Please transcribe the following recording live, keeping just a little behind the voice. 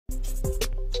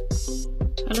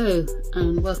Hello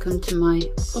and welcome to my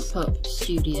pop-up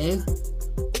studio,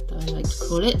 that I like to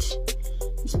call it.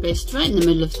 It's based right in the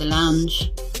middle of the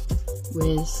lounge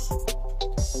with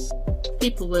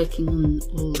people working on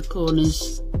all the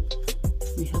corners.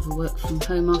 We have a work from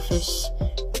home office,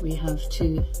 we have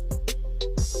 2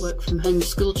 work from home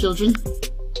school children,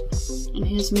 and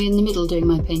here's me in the middle doing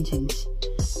my paintings.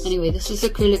 Anyway, this is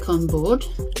acrylic on board.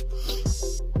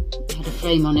 I had a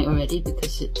frame on it already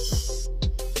because it's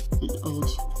an old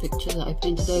picture that I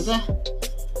painted over,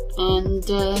 and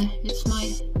it's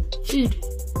my food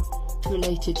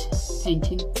related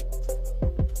painting.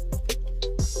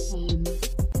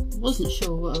 Wasn't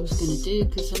sure what I was going to do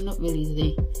because I'm not really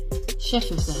the chef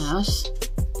of the house,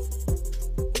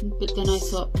 but then I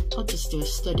thought I'll just do a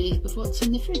study of what's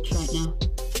in the fridge right now,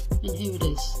 and here it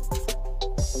is.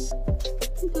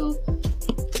 Cool.